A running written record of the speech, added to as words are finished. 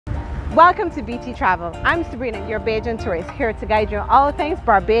Welcome to BT Travel. I'm Sabrina, your Bajan tourist, here to guide you on all things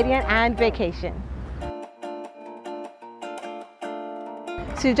Barbadian and vacation.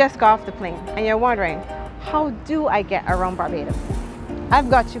 So you just got off the plane and you're wondering, how do I get around Barbados? I've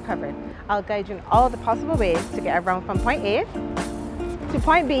got you covered. I'll guide you in all the possible ways to get around from point A to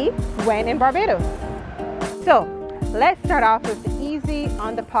point B when in Barbados. So let's start off with the easy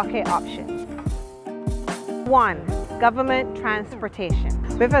on-the-pocket options. 1. Government transportation.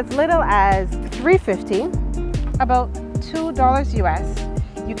 With as little as $3.50, about $2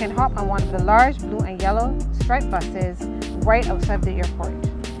 US, you can hop on one of the large blue and yellow striped buses right outside the airport.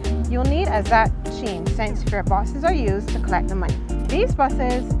 You'll need a ZAT machine since fare boxes are used to collect the money. These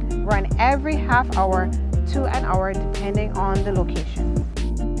buses run every half hour to an hour depending on the location.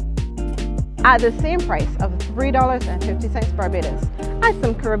 At the same price of $3.50 Barbados, add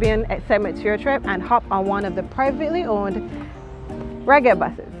some Caribbean excitement to your trip and hop on one of the privately owned regular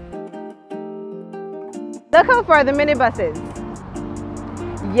buses. Look out for the minibuses,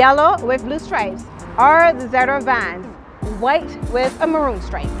 yellow with blue stripes, or the Zeta vans, white with a maroon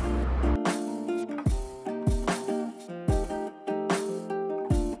stripe.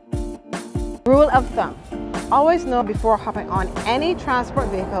 Rule of thumb: always know before hopping on any transport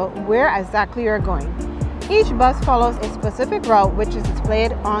vehicle where exactly you're going. Each bus follows a specific route which is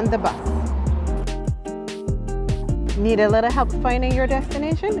displayed on the bus. Need a little help finding your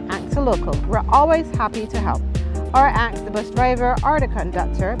destination? Ask a local. We're always happy to help. Or ask the bus driver or the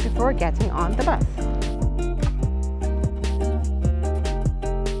conductor before getting on the bus.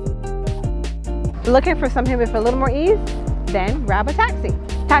 Looking for something with a little more ease? Then grab a taxi.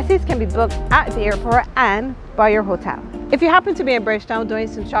 Taxis can be booked at the airport and by your hotel. If you happen to be in Bridgetown doing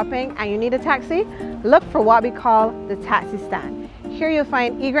some shopping and you need a taxi, look for what we call the taxi stand. Here you'll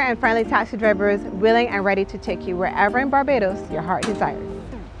find eager and friendly taxi drivers willing and ready to take you wherever in Barbados your heart desires.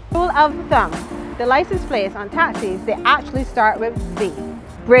 Rule of thumb: the license plates on taxis, they actually start with Z.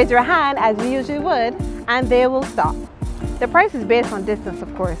 Raise your hand as you usually would and they will stop. The price is based on distance,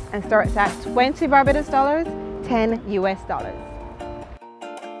 of course, and starts at 20 Barbados dollars, 10 US dollars.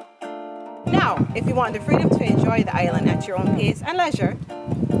 Now, if you want the freedom to enjoy the island at your own pace and leisure,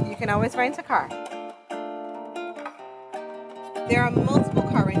 you can always rent a car. There are multiple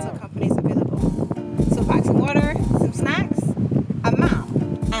car rental companies available. So pack some water, some snacks, a map,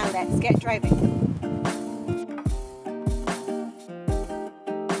 and let's get driving.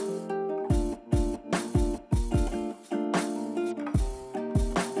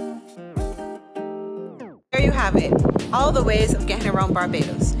 There you have it, all the ways of getting around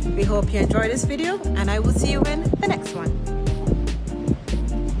Barbados. We hope you enjoyed this video and I will see you in the next one.